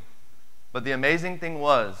might feel. But the amazing thing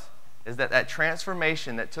is that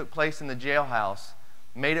transformation that took place in the jailhouse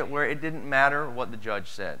made it where it didn't matter what the judge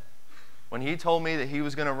said. When he told me that he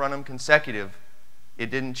was going to run them consecutive, it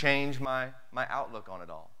didn't change my outlook on it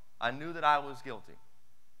all. I knew that I was guilty.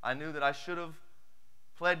 I knew that I should have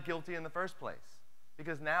pled guilty in the first place,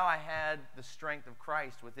 because now I had the strength of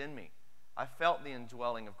Christ within me. I felt the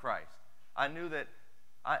indwelling of Christ. I knew that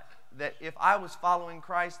if I was following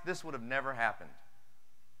Christ, this would have never happened.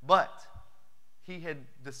 But he had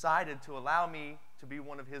decided to allow me to be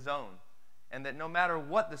one of his own, and that no matter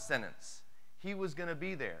what the sentence, he was going to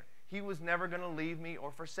be there. He was never going to leave me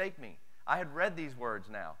or forsake me. I had read these words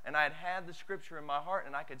now, and I had the scripture in my heart,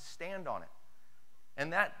 and I could stand on it.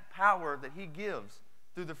 And that power that he gives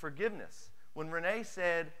through the forgiveness. When Renee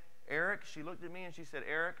said, Eric, she looked at me and she said,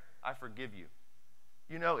 Eric, I forgive you.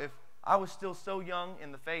 You know, if I was still so young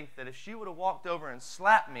in the faith that if she would have walked over and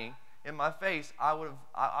slapped me in my face, I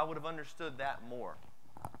would have understood that more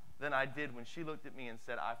than I did when she looked at me and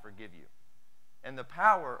said, I forgive you. And the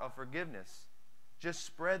power of forgiveness just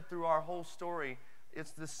spread through our whole story.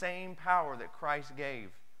 It's the same power that Christ gave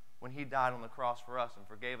when he died on the cross for us and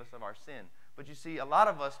forgave us of our sin. But you see, a lot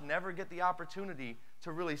of us never get the opportunity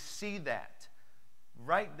to really see that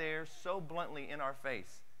right there so bluntly in our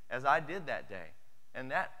face as I did that day.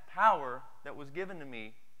 And that power that was given to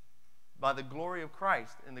me by the glory of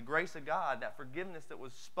Christ and the grace of God, that forgiveness that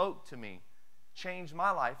was spoke to me, changed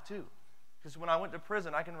my life too. Because when I went to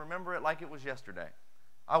prison, I can remember it like it was yesterday.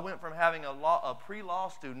 I went from having a pre-law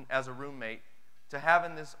student as a roommate to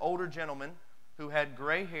having this older gentleman who had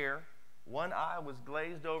gray hair. One eye was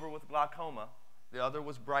glazed over with glaucoma. The other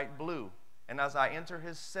was bright blue. And as I entered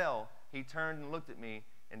his cell, he turned and looked at me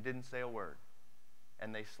and didn't say a word.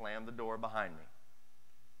 And they slammed the door behind me.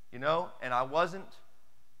 You know, and I wasn't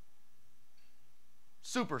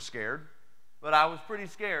super scared, but I was pretty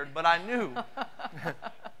scared. But I knew,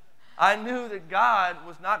 I knew that God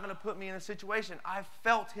was not going to put me in a situation. I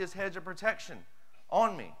felt his hedge of protection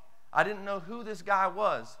on me. I didn't know who this guy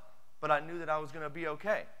was, but I knew that I was going to be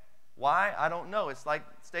okay. Why? I don't know. It's like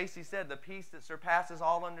Stacy said, the peace that surpasses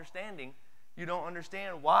all understanding. You don't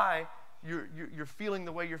understand why you're feeling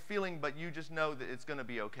the way you're feeling, but you just know that it's going to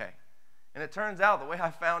be okay. And it turns out, the way I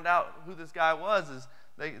found out who this guy was is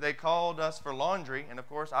they called us for laundry, and of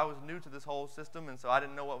course I was new to this whole system, and so I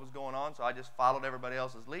didn't know what was going on, so I just followed everybody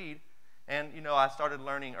else's lead. And, you know, I started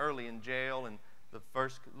learning early in jail and the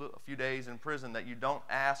first few days in prison that you don't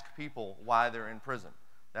ask people why they're in prison.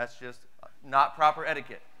 That's just not proper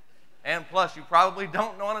etiquette. And plus, you probably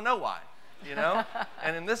don't want to know why, you know?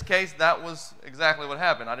 And in this case, that was exactly what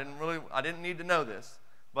happened. I didn't need to know this.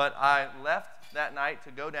 But I left that night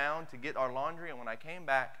to go down to get our laundry, and when I came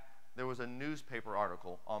back, there was a newspaper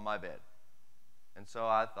article on my bed. And so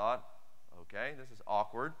I thought, okay, this is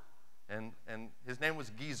awkward. And his name was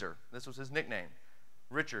Geezer. This was his nickname.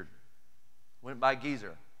 Richard went by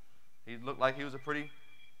Geezer. He looked like he was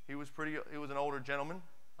an older gentleman.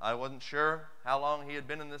 I wasn't sure how long he had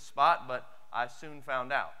been in this spot, but I soon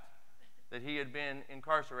found out that he had been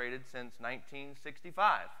incarcerated since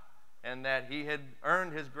 1965 and that he had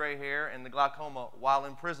earned his gray hair and the glaucoma while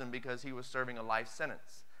in prison because he was serving a life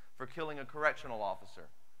sentence for killing a correctional officer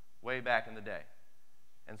way back in the day.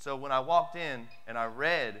 And so when I walked in and I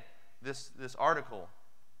read this article,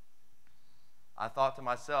 I thought to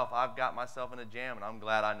myself, I've got myself in a jam, and I'm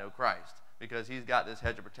glad I know Christ because he's got this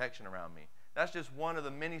hedge of protection around me. That's just one of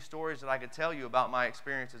the many stories that I could tell you about my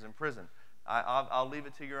experiences in prison. I'll leave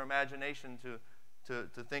it to your imagination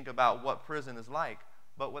to think about what prison is like.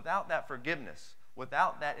 But without that forgiveness,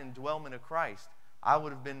 without that indwellment of Christ, I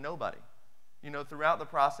would have been nobody. You know, throughout the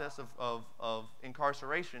process of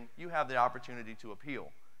incarceration, you have the opportunity to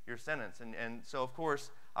appeal your sentence. And so, of course,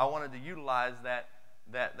 I wanted to utilize that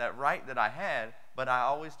right that I had, but I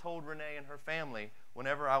always told Renee and her family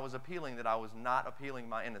whenever I was appealing that I was not appealing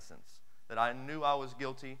my innocence, that I knew I was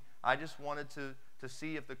guilty. I just wanted to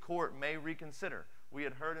see if the court may reconsider. We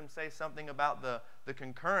had heard him say something about the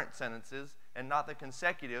concurrent sentences and not the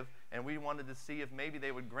consecutive, and we wanted to see if maybe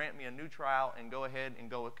they would grant me a new trial and go ahead and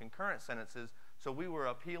go with concurrent sentences. So we were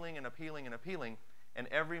appealing and appealing and appealing, and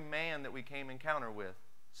every man that we came encounter with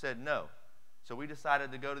said no. So we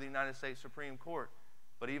decided to go to the United States Supreme Court,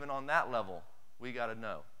 but even on that level, we got a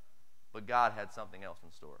no. But God had something else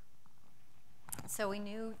in store. So we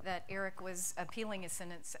knew that Eric was appealing his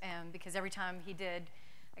sentence because every time he did,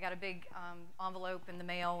 I got a big envelope in the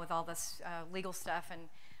mail with all this legal stuff, and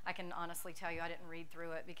I can honestly tell you I didn't read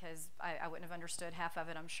through it because I wouldn't have understood half of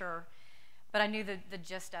it, I'm sure. But I knew the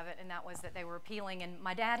gist of it, and that was that they were appealing. And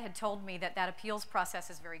my dad had told me that appeals process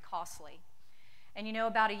is very costly. And you know,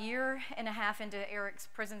 about a year and a half into Eric's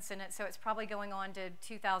prison sentence, so it's probably going on to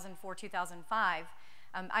 2004, 2005,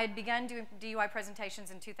 I had begun doing DUI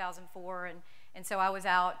presentations in 2004, and so I was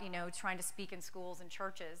out, you know, trying to speak in schools and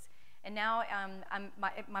churches. And now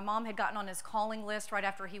my mom had gotten on his calling list right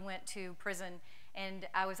after he went to prison, And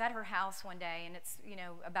I was at her house one day, and it's,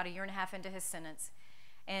 about a year and a half into his sentence,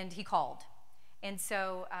 and he called. And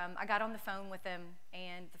so I got on the phone with him,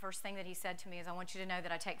 and the first thing that he said to me is, I want you to know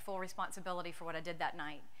that I take full responsibility for what I did that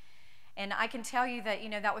night. And I can tell you that,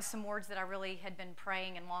 that was some words that I really had been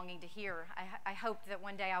praying and longing to hear. I hoped that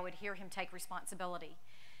one day I would hear him take responsibility.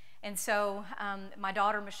 And so my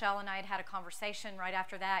daughter Michelle and I had a conversation right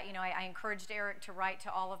after that. I encouraged Eric to write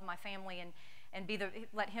to all of my family and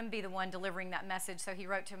let him be the one delivering that message. So he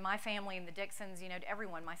wrote to my family and the Dixons, to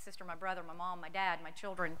everyone, my sister, my brother, my mom, my dad, my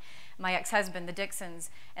children, my ex-husband, the Dixons,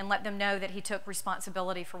 and let them know that he took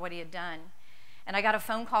responsibility for what he had done. And I got a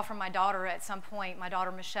phone call from my daughter at some point, my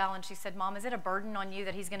daughter Michelle, and she said, Mom, is it a burden on you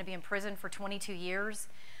that he's going to be in prison for 22 years?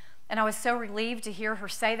 And I was so relieved to hear her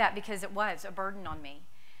say that, because it was a burden on me.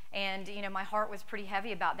 And, my heart was pretty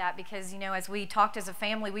heavy about that, because, as we talked as a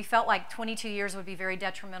family, we felt like 22 years would be very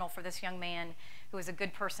detrimental for this young man who was a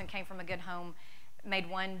good person, came from a good home, made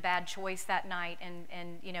one bad choice that night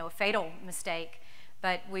and a fatal mistake.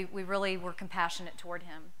 But we really were compassionate toward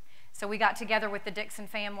him. So we got together with the Dixon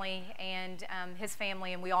family and his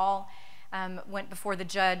family, and we all went before the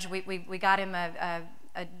judge. We got him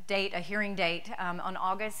a hearing date on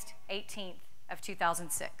August 18th of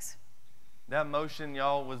 2006. That motion,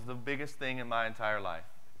 y'all, was the biggest thing in my entire life.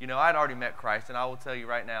 I'd already met Christ, and I will tell you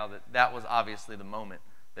right now that was obviously the moment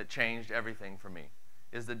that changed everything for me,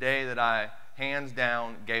 is the day that I, hands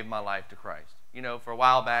down, gave my life to Christ. For a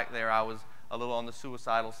while back there, I was a little on the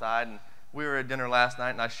suicidal side, and we were at dinner last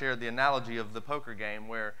night, and I shared the analogy of the poker game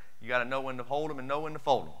where you got to know when to hold them and know when to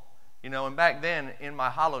fold them. And back then, in my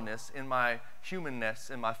hollowness, in my humanness,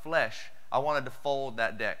 in my flesh, I wanted to fold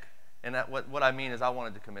that deck. And what I mean is I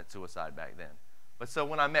wanted to commit suicide back then. But so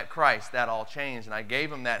when I met Christ, that all changed, and I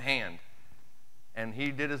gave him that hand. And he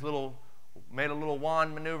did made a little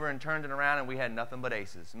wand maneuver and turned it around, and we had nothing but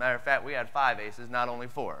aces. As a matter of fact, we had 5 aces, not only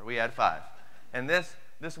 4. We had 5. And this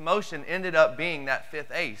motion ended up being that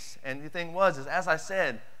 5th ace. And the thing was, as I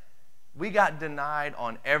said, we got denied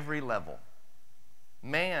on every level.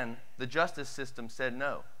 Man, the justice system said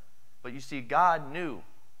no. But you see, God knew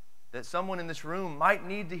that someone in this room might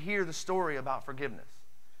need to hear the story about forgiveness.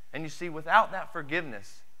 And you see, without that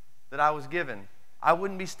forgiveness that I was given, I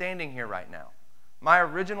wouldn't be standing here right now. My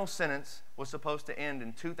original sentence was supposed to end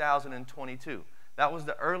in 2022. That was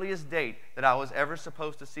the earliest date that I was ever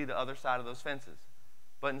supposed to see the other side of those fences.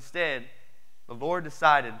 But instead, the Lord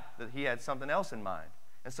decided that he had something else in mind.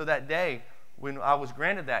 And so that day, when I was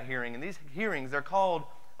granted that hearing, and these hearings, they're called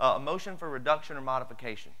a motion for reduction or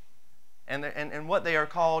modification. And what they are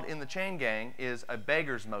called in the chain gang is a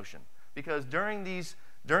beggar's motion. Because during these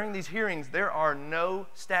hearings, there are no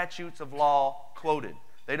statutes of law quoted.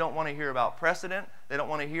 They don't want to hear about precedent. They don't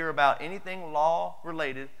want to hear about anything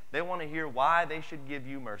law-related. They want to hear why they should give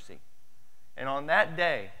you mercy. And on that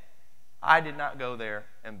day, I did not go there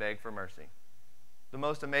and beg for mercy. The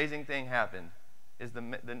most amazing thing happened is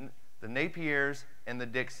the Napiers and the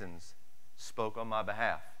Dixons spoke on my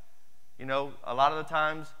behalf. A lot of the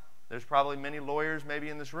times, there's probably many lawyers maybe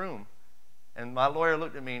in this room. And my lawyer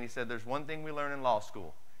looked at me and he said, there's one thing we learn in law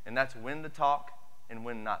school, and that's when to talk and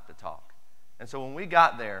when not to talk. And so when we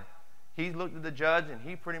got there, he looked at the judge and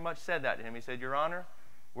he pretty much said that to him. He said, Your Honor,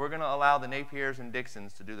 we're going to allow the Napiers and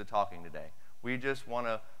Dixons to do the talking today. We just want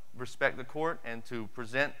to respect the court and to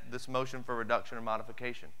present this motion for reduction or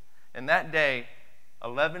modification. And that day,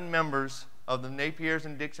 11 members of the Napiers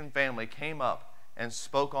and Dixon family came up and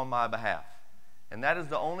spoke on my behalf. And that is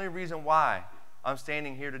the only reason why I'm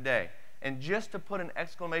standing here today. And just to put an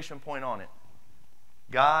exclamation point on it,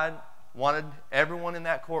 God wanted everyone in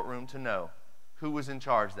that courtroom to know who was in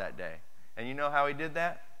charge that day. And you know how he did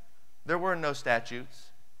that? There were no statutes,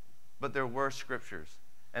 but there were scriptures.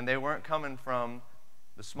 And they weren't coming from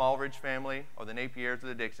the Smallridge family or the Napiers or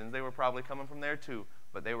the Dixons. They were probably coming from there too,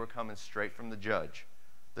 but they were coming straight from the judge.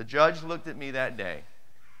 The judge looked at me that day.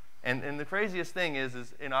 And the craziest thing is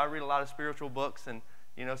I read a lot of spiritual books, and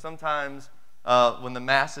sometimes when the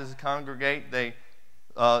masses congregate, they,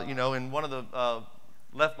 in one of the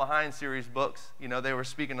Left Behind series books, they were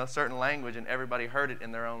speaking a certain language, and everybody heard it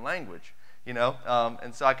in their own language,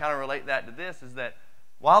 and so I kind of relate that to this, is that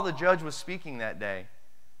while the judge was speaking that day,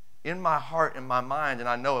 in my heart and my mind, and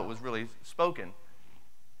I know it was really spoken,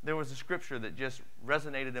 there was a scripture that just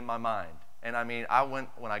resonated in my mind. And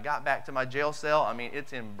when I got back to my jail cell,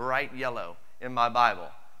 it's in bright yellow in my Bible.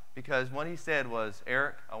 Because what he said was,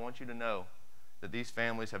 Eric, I want you to know that these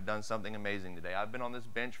families have done something amazing today. I've been on this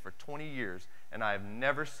bench for 20 years, and I have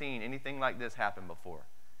never seen anything like this happen before.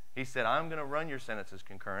 He said, I'm going to run your sentences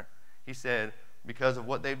concurrent. He said, because of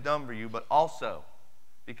what they've done for you, but also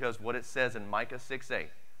because what it says in Micah 6:8.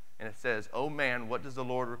 And it says, "O man, what does the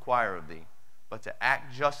Lord require of thee? But to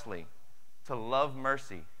act justly, to love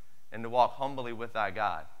mercy, and to walk humbly with thy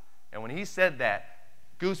God." And when he said that,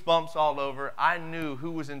 goosebumps all over, I knew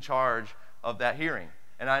who was in charge of that hearing.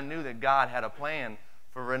 And I knew that God had a plan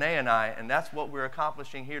for Renee and I, and that's what we're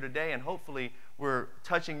accomplishing here today. And hopefully we're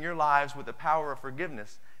touching your lives with the power of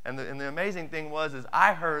forgiveness. And the amazing thing was, is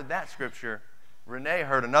I heard that scripture, Renee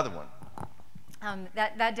heard another one.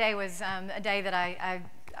 That day was a day that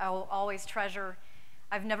I'll always treasure.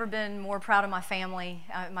 I've never been more proud of my family,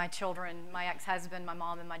 my children, my ex-husband, my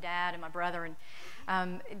mom and my dad and my brother,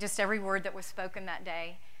 and just every word that was spoken that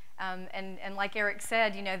day. And like Eric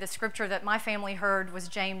said, you know, the scripture that my family heard was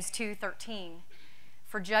James 2:13.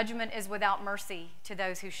 "For judgment is without mercy to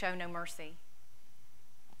those who show no mercy.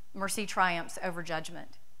 Mercy triumphs over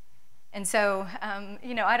judgment." And so,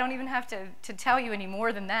 you know, I don't even have to tell you any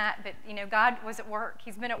more than that, but, you know, God was at work.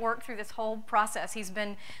 He's been at work through this whole process. He's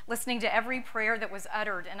been listening to every prayer that was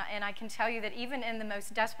uttered. And I can tell you that even in the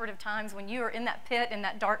most desperate of times, when you are in that pit, in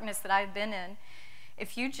that darkness that I've been in,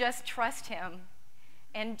 if you just trust him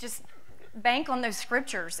and just bank on those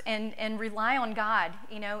scriptures and rely on God,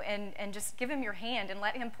 you know, and just give him your hand and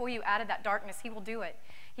let him pull you out of that darkness, he will do it.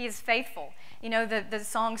 He is faithful. You know, the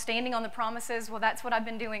song "Standing on the Promises," well, that's what I've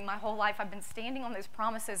been doing my whole life. I've been standing on those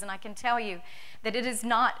promises, and I can tell you that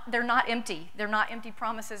they're not empty. They're not empty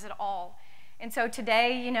promises at all. And so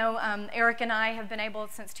today, you know, Eric and I have been able,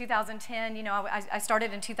 since 2010, you know, I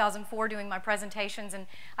started in 2004 doing my presentations, and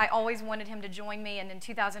I always wanted him to join me. And in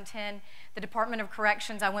 2010, the Department of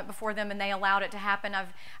Corrections, I went before them, and they allowed it to happen.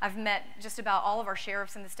 I've met just about all of our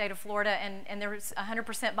sheriffs in the state of Florida, and there was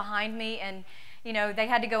 100% behind me. And you know, they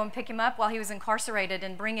had to go and pick him up while he was incarcerated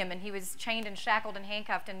and bring him, and he was chained and shackled and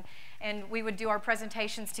handcuffed, and we would do our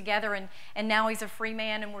presentations together, and now he's a free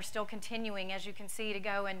man, and we're still continuing, as you can see, to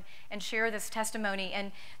go and share this testimony.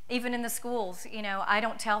 And even in the schools, you know, I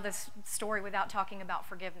don't tell this story without talking about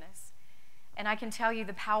forgiveness. And I can tell you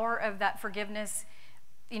the power of that forgiveness.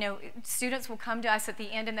 You know, students will come to us at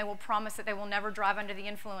the end, and they will promise that they will never drive under the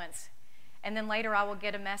influence. And then later I will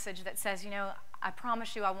get a message that says, you know, "I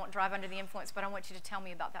promise you I won't drive under the influence, but I want you to tell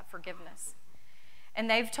me about that forgiveness." And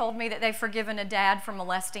they've told me that they've forgiven a dad for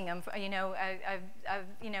molesting them, you know,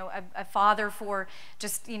 a father for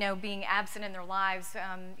just, you know, being absent in their lives,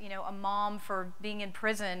 you know, a mom for being in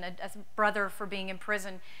prison, a brother for being in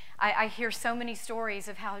prison. I hear so many stories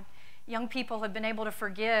of how young people have been able to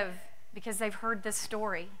forgive because they've heard this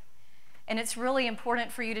story. And it's really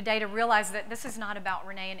important for you today to realize that this is not about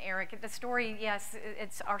Renee and Eric. The story, yes,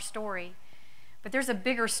 it's our story. But there's a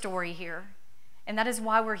bigger story here, and that is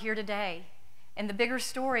why we're here today. And the bigger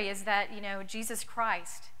story is that, you know, Jesus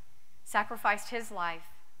Christ sacrificed his life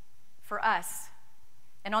for us.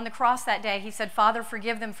 And on the cross that day, he said, "Father,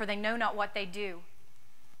 forgive them, for they know not what they do."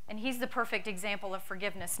 And he's the perfect example of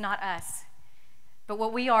forgiveness, not us. But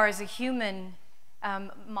what we are is a human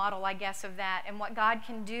model, I guess, of that, and what God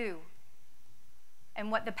can do, and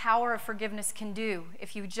what the power of forgiveness can do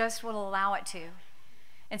if you just will allow it to.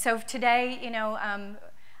 And so today, you know,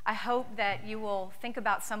 I hope that you will think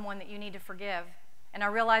about someone that you need to forgive. And I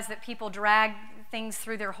realize that people drag things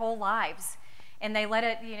through their whole lives, and they let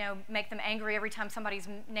it, you know, make them angry every time somebody's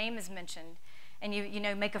name is mentioned. And you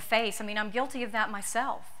know, make a face. I mean, I'm guilty of that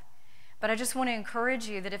myself. But I just want to encourage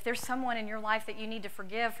you that if there's someone in your life that you need to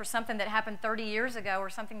forgive for something that happened 30 years ago or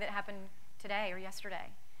something that happened today or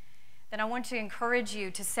yesterday, then I want to encourage you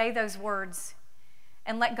to say those words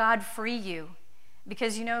and let God free you.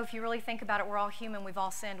 Because, you know, if you really think about it, we're all human. We've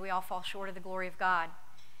all sinned. We all fall short of the glory of God.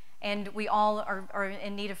 And we all are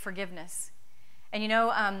in need of forgiveness. And, you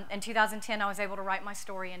know, in 2010, I was able to write my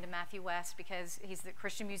story into Matthew West because he's the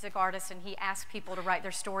Christian music artist, and he asked people to write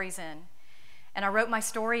their stories in. And I wrote my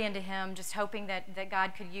story into him just hoping that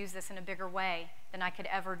God could use this in a bigger way than I could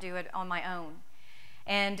ever do it on my own.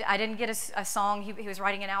 And I didn't get a song. He was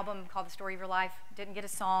writing an album called The Story of Your Life. Didn't get a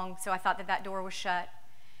song, so I thought that door was shut.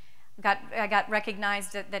 I got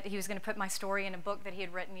recognized that he was going to put my story in a book that he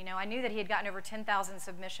had written. You know, I knew that he had gotten over 10,000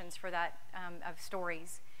 submissions for that of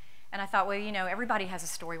stories. And I thought, well, you know, everybody has a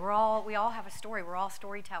story. We all have a story. We're all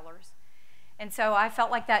storytellers. And so I felt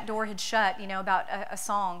like that door had shut, you know, about a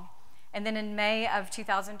song. And then in May of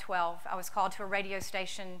 2012, I was called to a radio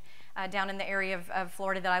station down in the area of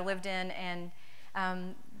Florida that I lived in, and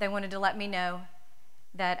they wanted to let me know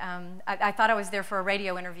that I thought I was there for a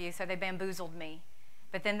radio interview, so they bamboozled me.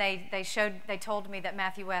 But then they told me that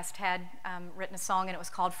Matthew West had written a song, and it was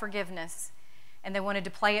called Forgiveness, and they wanted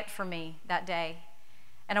to play it for me that day.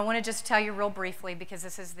 And I want to just tell you real briefly, because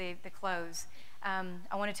this is the close. I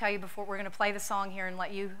want to tell you before we're going to play the song here and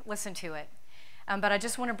let you listen to it. But I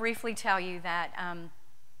just want to briefly tell you that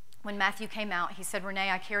when Matthew came out, he said, Renee,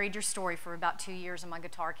 I carried your story for about 2 years in my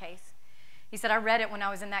guitar case. He said, I read it when I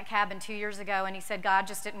was in that cabin 2 years ago, and he said, God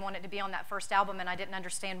just didn't want it to be on that first album, and I didn't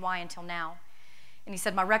understand why until now. And he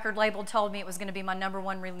said, my record label told me it was going to be my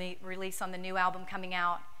 #1 release on the new album coming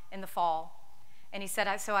out in the fall. And he said,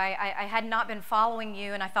 I had not been following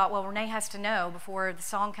you, and I thought, well, Renee has to know before the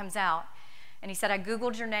song comes out. And he said, I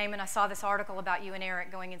Googled your name, and I saw this article about you and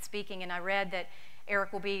Eric going and speaking, and I read that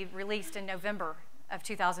Eric will be released in November of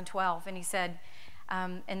 2012. And he said,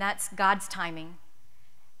 and that's God's timing.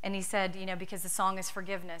 And he said, you know, because the song is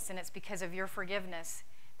forgiveness, and it's because of your forgiveness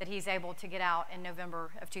that he's able to get out in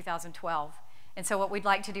November of 2012. And so what we'd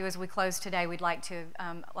like to do as we close today, we'd like to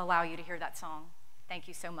allow you to hear that song. Thank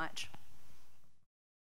you so much.